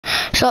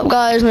What's up,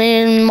 guys?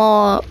 Me and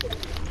my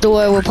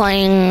duo were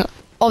playing,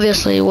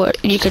 obviously,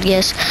 what you could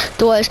guess,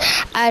 duos,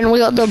 and we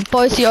got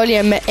both the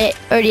ODM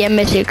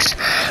mythics.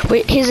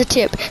 Here's a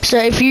tip. So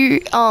if you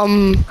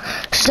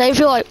say if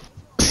you're like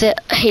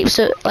heaps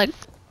of like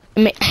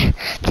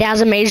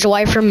 1,000 meters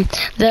away from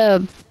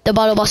the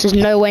battle bus is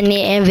nowhere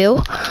near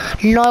Anvil,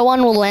 no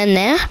one will land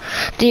there.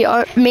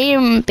 Me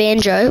and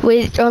Banjo,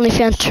 we only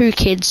found 2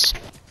 kids.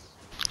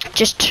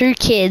 Just 2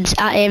 kids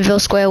at Anvil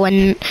Square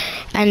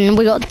and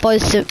we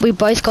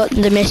both got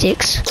the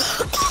mythics.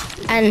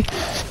 And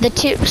the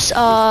tips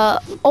are,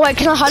 oh wait,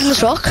 can I hide in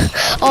this rock?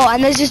 Oh,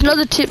 and there's just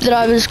another tip that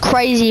I was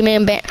crazy, me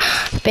and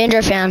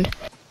Banjo found.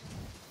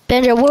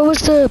 Banjo, where was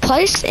the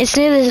place? It's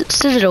near the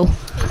Citadel.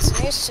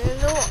 It's near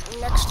Citadel,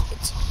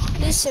 it's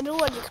near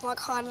Citadel and you can like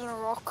hide in a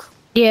rock.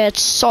 Yeah,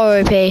 it's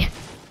so OP.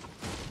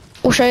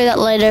 We'll show you that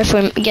later if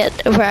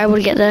we're able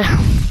to get there.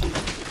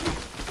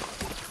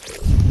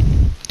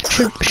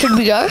 Should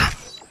we go?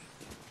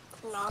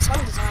 No, it's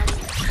not designed.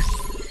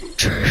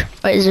 True.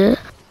 Wait, is it?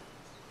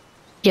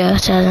 Yeah,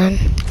 it's then.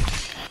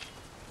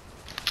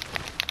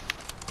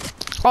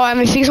 Oh, I'm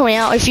gonna figure something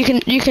out. If you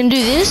can do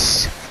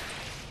this,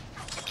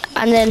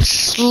 and then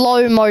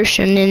slow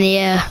motion in the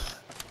air.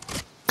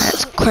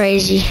 That's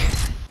crazy.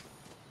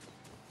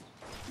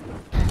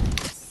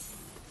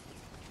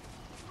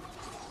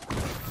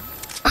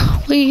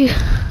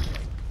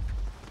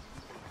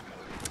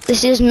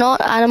 This is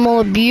not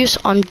animal abuse.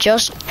 I'm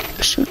just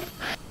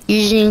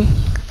using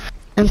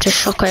them to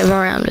shockwave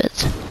around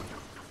it.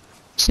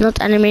 It's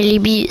not animal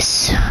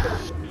abuse.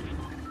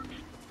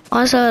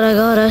 I said I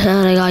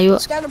got you.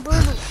 It's got a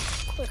brutal.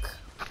 Quick.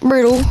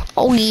 Brutal.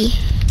 Ogie.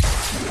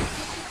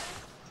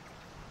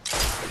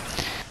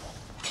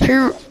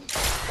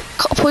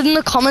 Put in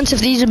the comments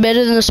if these are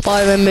better than the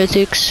Spider-Man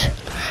mythics.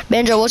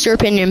 Banjo, what's your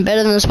opinion?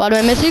 Better than the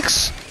Spider-Man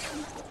mythics?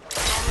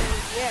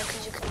 Yeah,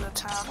 because you can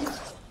attack.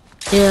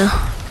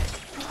 Yeah.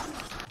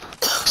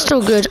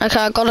 Still good. Okay,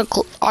 I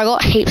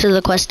got heaps of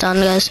the quests done,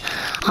 guys.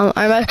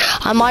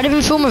 I might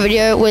even film a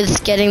video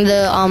with getting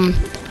the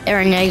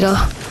Eren Jaeger.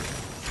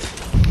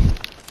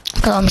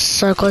 Cause I'm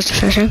so close to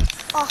finishing.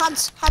 Oh,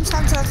 hands.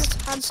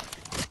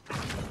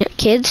 Yeah,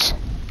 kids.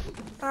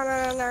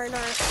 No.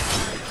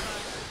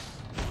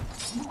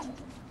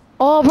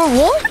 Oh, but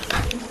what?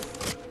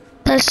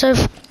 That's so.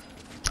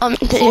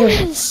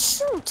 Holy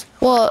shoot!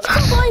 What? You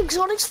can buy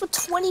exotics for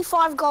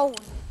 25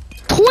 gold.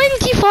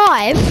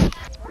 25?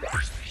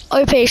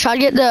 OP, should I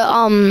get the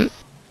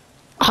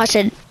I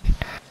said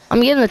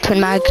I'm getting the twin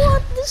mag.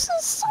 What? This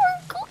is so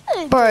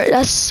good. Bro,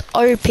 that's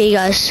OP,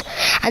 guys.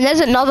 And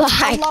there's another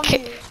hack. I love you.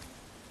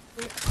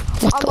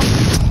 What the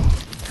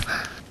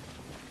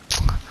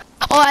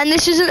Oh, and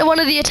this isn't one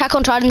of the Attack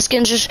on Titan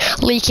skins, just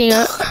leaking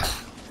it.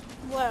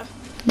 Where?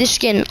 This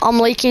skin, I'm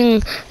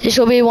leaking. This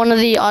will be one of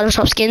the item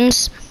shop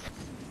skins.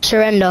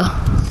 Surrender.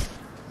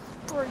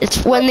 Bro,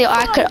 It's when the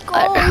icon.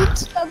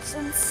 That's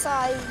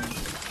insane.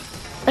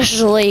 This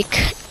is a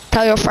leak.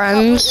 Tell your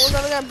friends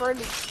We're gonna get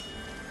Brody.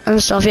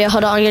 and stuff. Yeah,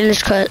 hold on, I'm getting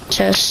this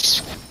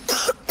chest.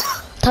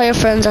 Tell your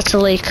friends that's a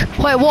leak.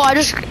 Wait, what?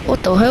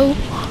 What the hell?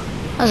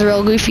 That's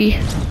real goofy.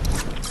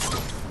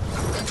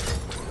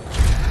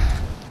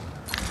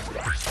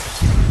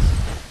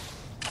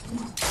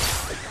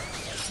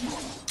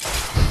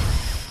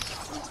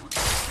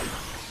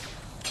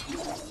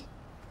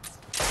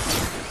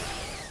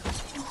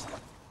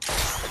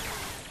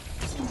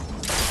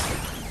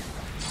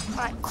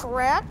 Alright,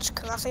 crouch,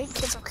 because I think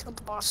kids have killed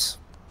the boss.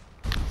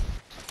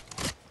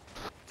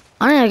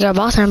 I need to go to the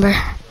bathroom, bro.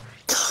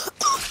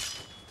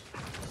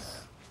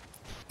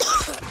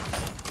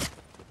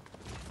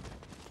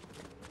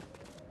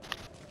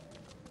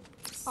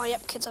 Oh,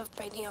 yep, kids have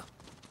been here.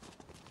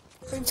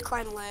 Queen's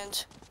Klein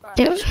land. Right,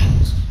 Yep.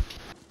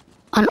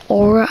 An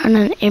aura and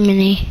an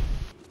emini.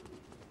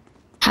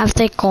 Have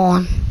they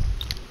gone?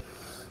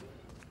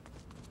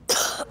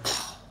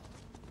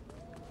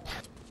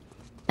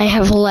 They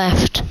have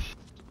left.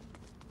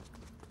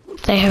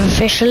 They have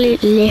officially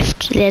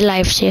left their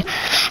lives here.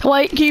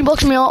 Wait, can you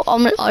box me up?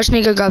 I just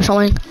need to go grab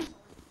something.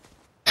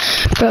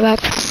 Be right back.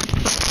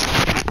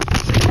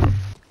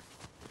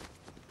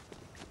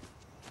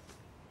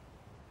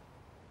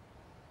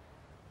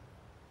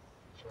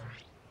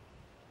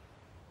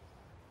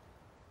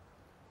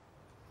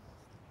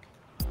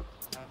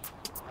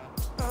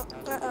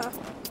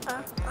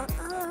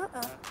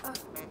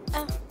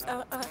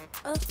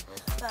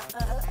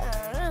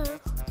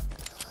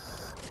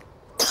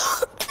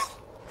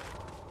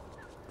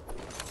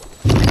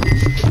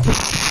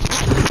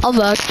 I'm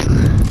back.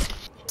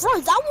 Bro,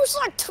 that was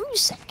like 2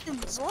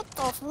 seconds. What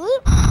the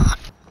flip?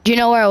 Do you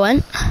know where I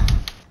went?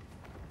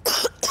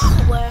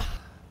 Where?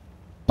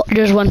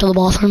 Just went to the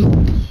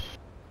bathroom.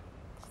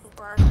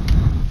 Bro.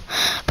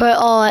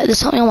 But there's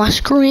something on my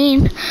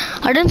screen.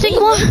 I don't think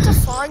We need to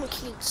find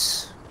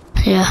kids.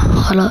 Yeah,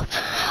 hold up.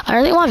 I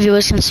don't think my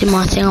viewers can see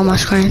my thing on my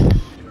screen.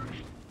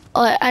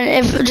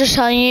 And if just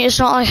telling you, it's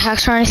not like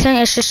hacks or anything.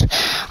 It's just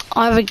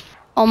I have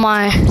on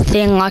my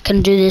thing. I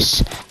can do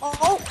this.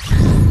 Oh.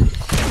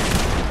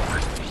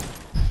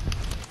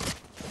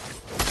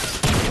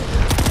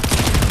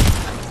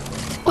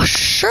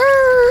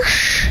 Sure.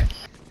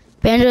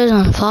 Banjo's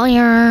on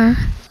fire.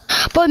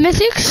 Both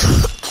mythics?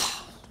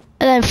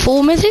 And then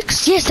full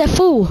mythics? Yes, they're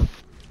full.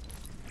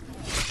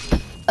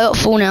 I got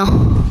full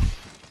now.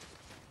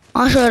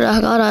 I should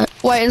I gotta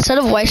wait, instead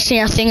of wasting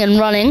our thing and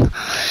running,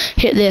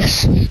 hit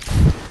this.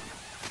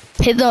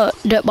 Hit the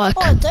dirt bike.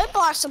 Oh, dirt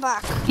bikes are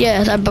back.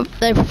 Yeah,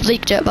 they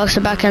leaked dirt bikes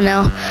are back in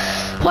now.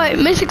 Wait,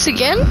 mythics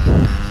again?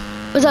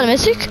 Was that a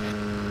mythic?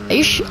 Are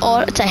you oh,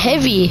 it's a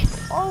heavy.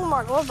 Oh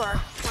my god, bro.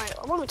 Wait,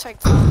 let me take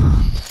that.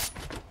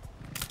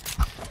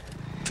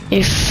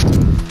 If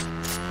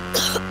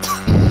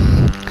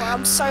Well,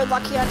 I'm so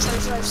lucky I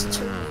chose those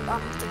two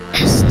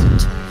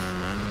things.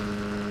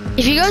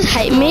 If you guys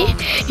hate me,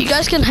 you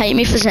guys can hate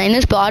me for saying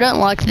this, but I don't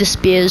like the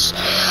spears.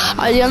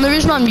 The only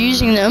reason I'm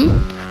using them,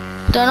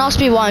 don't ask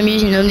me why I'm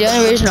using them, the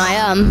only reason I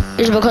am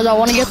is because I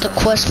want to get the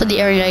quest for the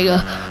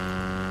Area.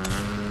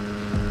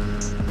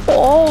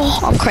 Oh,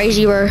 I'm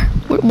crazy, bro.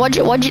 What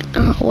the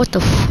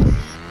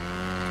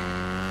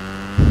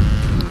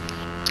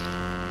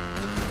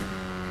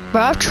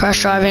Bro, I'm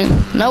trash driving.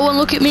 No one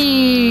look at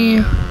me.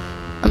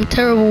 I'm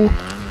terrible.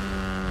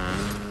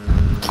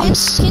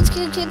 Kids.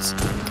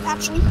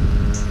 Actually,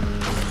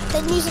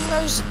 they're using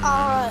those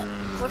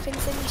gripping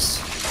things.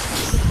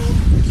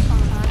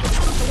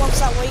 The ones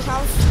that we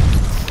have.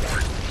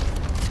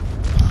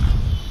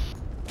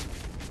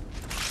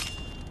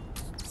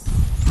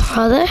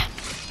 Are they?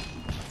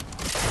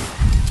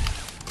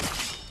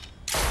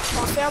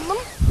 I found them.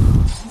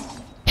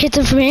 Hit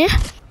them from here.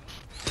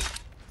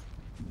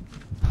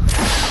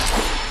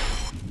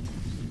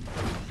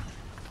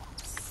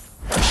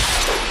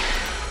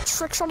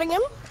 Trick shotting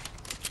him.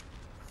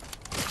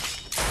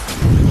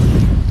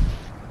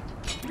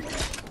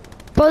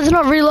 But it's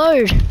not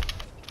reload.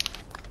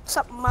 What's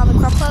up, mother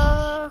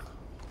crapper?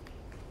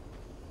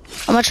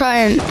 I'm gonna try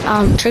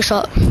and trick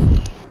shot.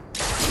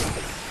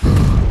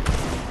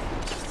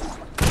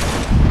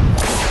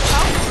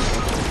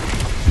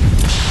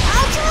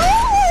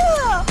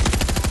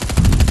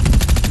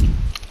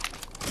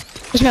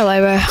 There's no way,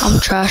 bro. I'm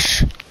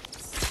trash.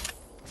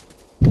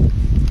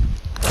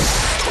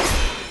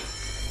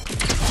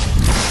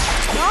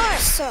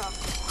 Nice.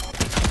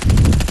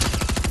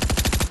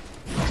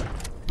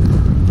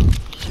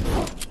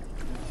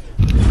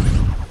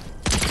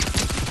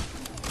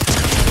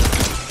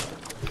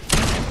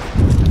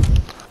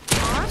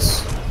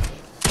 Nice.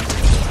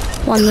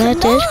 One there,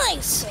 dead.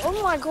 Nice. Oh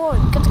my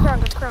god. Get the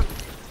crown.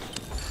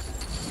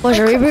 Where's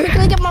your reboot?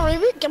 Quickly get my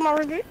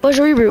reboot. Where's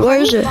your reboot?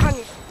 Where is it?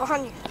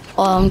 Behind you.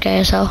 Oh, I'm gay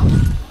as hell.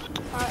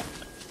 Alright.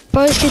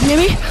 Bro, this kid near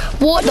me?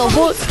 What the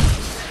fuck?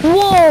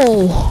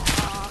 Whoa!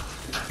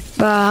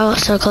 Bro, I got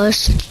so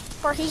close.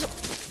 Bro, he's...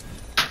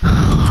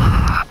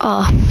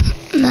 Oh,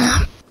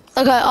 nah.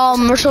 Okay,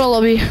 we're still in the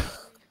lobby.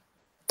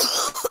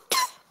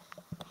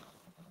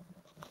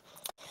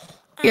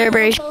 Yeah,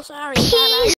 bro. I'm so sorry.